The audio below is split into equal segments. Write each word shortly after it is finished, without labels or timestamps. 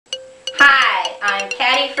I'm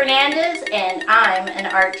Patty Fernandez and I'm an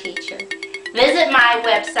art teacher. Visit my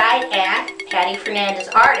website at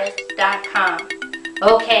pattyfernandezartist.com.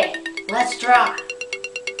 Okay, let's draw.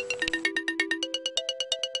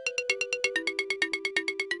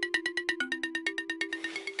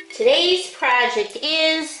 Today's project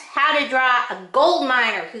is how to draw a gold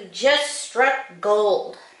miner who just struck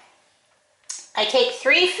gold. I take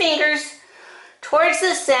 3 fingers towards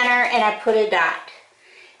the center and I put a dot.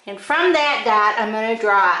 And from that dot I'm going to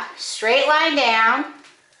draw a straight line down,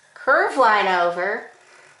 curve line over,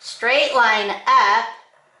 straight line up,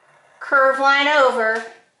 curve line over,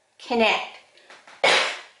 connect.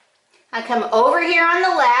 I come over here on the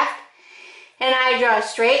left and I draw a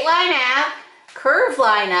straight line out, curve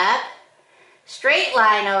line up, straight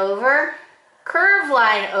line over, curve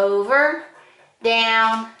line over,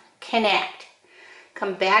 down, connect.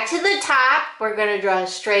 Come back to the top, we're going to draw a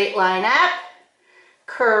straight line up,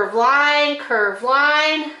 curve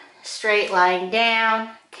line, straight line down,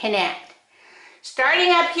 connect.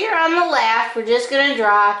 Starting up here on the left, we're just going to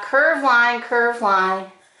draw curve line, curve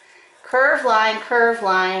line,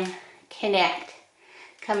 connect.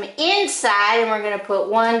 Come inside and we're going to put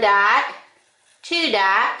 1 dot, 2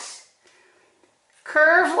 dots,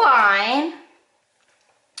 curve line,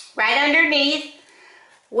 right underneath,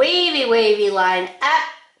 wavy line up,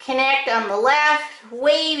 connect on the left,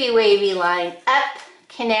 wavy line up,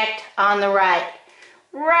 connect on the right.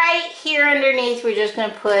 Right here underneath, we're just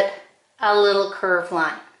going to put a little curve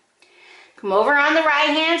line. Come over on the right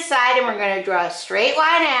hand side and we're going to draw a straight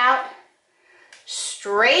line out,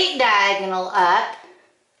 straight diagonal up,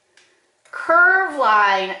 curve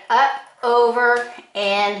line up, over,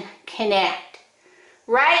 and connect.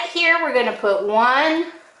 Right here we're going to put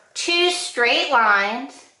 1, 2 straight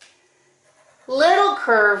lines, little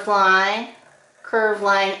curve line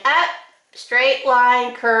up, straight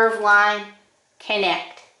line, curve line,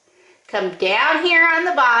 connect. Come down here on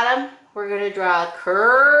the bottom, we're going to draw a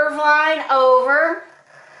curve line over,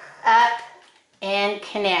 up, and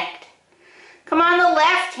connect. Come on the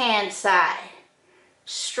left hand side,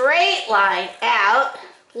 straight line out,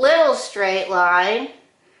 little straight line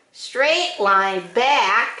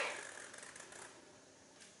back,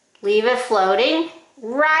 leave it floating.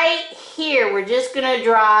 Right here, we're just going to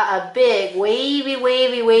draw a big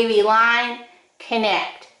wavy line,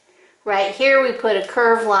 connect. Right here, we put a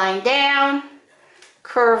curve line down,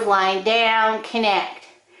 connect.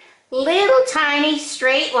 Little tiny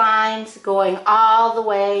straight lines going all the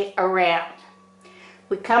way around.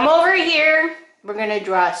 We come over here, we're going to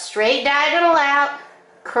draw a straight diagonal out,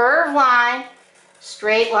 curve line,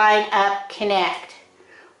 straight line up, connect.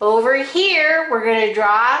 Over here, we're going to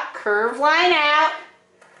draw curve line out,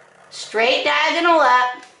 straight diagonal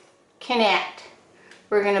up, connect.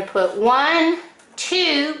 We're going to put 1,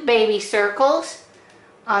 2 baby circles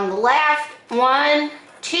on the left, 1,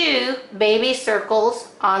 2 baby circles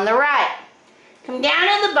on the right. Come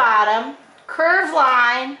down to the bottom, curve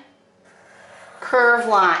line.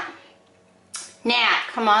 Now,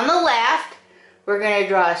 come on the left, we're going to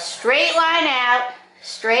draw a straight line out,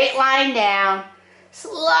 straight line down,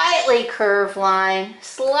 slightly curve line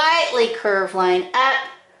up,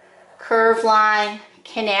 curve line,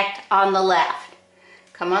 connect on the left.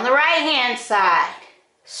 Come on the right hand side,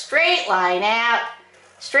 straight line out,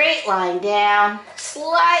 straight line down,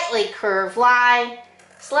 slightly curve line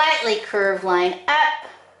up,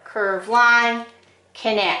 curve line,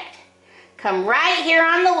 connect. Come right here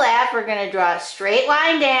on the left, we're going to draw a straight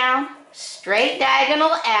line down, straight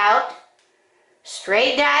diagonal out,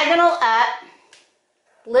 straight diagonal up,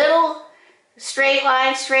 little straight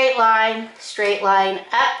line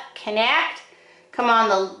up, connect. Come on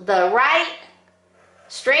the right,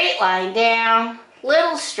 straight line down,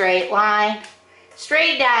 little straight line,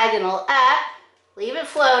 straight diagonal up, leave it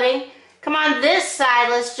floating. Come on this side,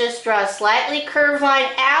 let's just draw a slightly curved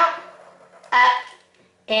line out, up,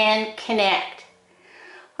 and connect.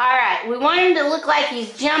 Alright, we want him to look like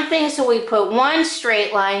he's jumping, so we put 1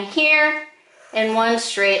 straight line here and 1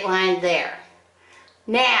 straight line there.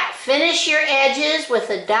 Now, finish your edges with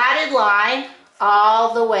a dotted line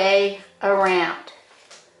all the way around.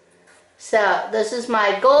 So, this is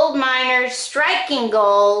my gold miner striking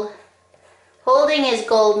gold, holding his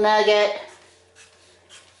gold nugget,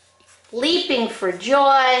 leaping for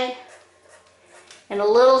joy, and a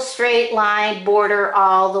little straight line border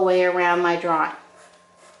all the way around my drawing.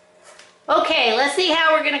 Okay, let's see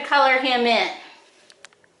how we're going to color him in.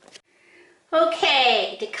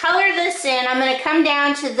 Okay, to color this in, I'm going to come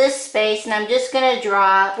down to this space and I'm just going to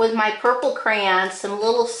draw with my purple crayon some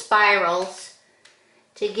little spirals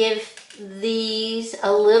to give these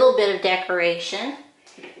a little bit of decoration.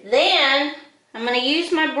 Then I'm going to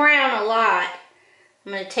use my brown a lot.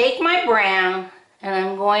 I'm going to take my brown and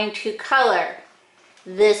I'm going to color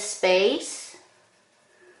this space.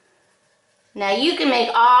 Now you can make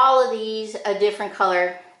all of these a different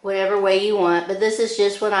color, whatever way you want, but this is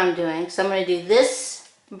just what I'm doing. So I'm going to do this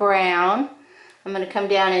brown. I'm going to come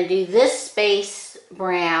down and do this space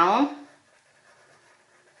brown.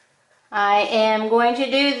 I am going to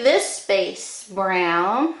do this space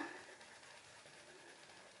brown.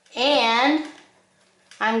 And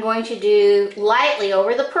I'm going to do lightly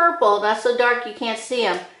over the purple, not so dark you can't see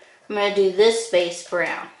them. I'm going to do this space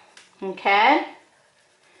brown. Okay?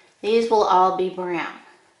 These will all be brown.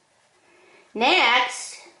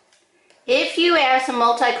 Next, if you have some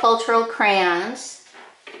multicultural crayons,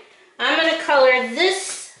 I'm going to color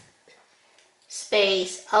this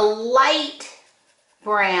space a light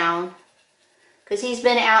brown because he's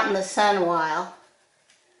been out in the sun a while.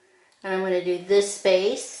 And I'm going to do this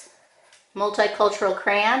space, multicultural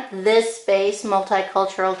crayon, this space,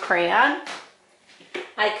 multicultural crayon.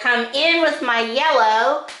 I come in with my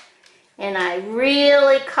yellow and I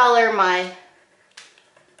really color my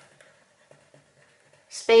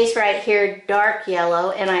space right here dark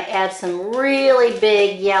yellow, and I add some really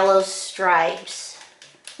big yellow stripes,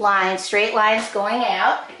 lines, straight lines going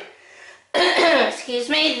out. Excuse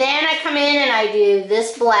me. Then I come in and I do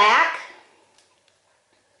this black,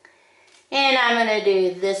 and I'm going to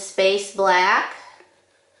do this space black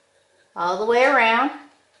all the way around,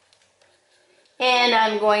 and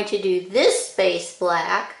I'm going to do this space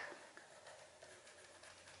black,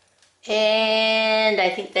 and I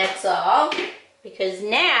think that's all, because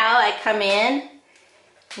now I come in,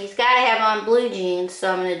 he's got to have on blue jeans,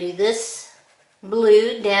 so I'm going to do this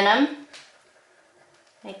blue denim,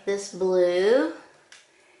 make this blue,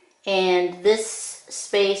 and this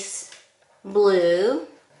space blue,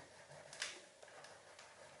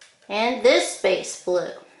 and this space blue.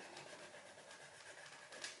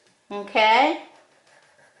 Okay?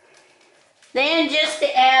 Then just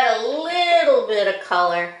to add a little bit of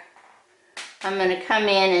color, I'm going to come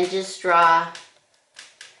in and just draw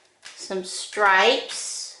some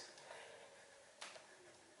stripes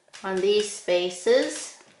on these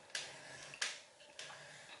spaces.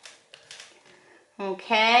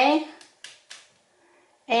 Okay?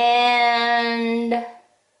 And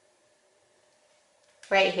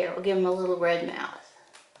right here, we'll give him a little red mouth.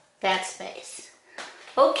 That space.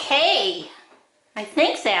 Okay, I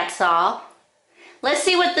think that's all. Let's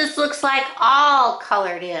see what this looks like all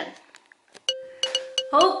colored in.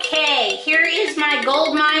 Okay, here is my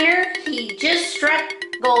gold miner. He just struck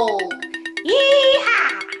gold.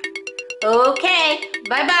 Yee-haw! Okay,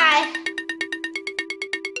 bye-bye.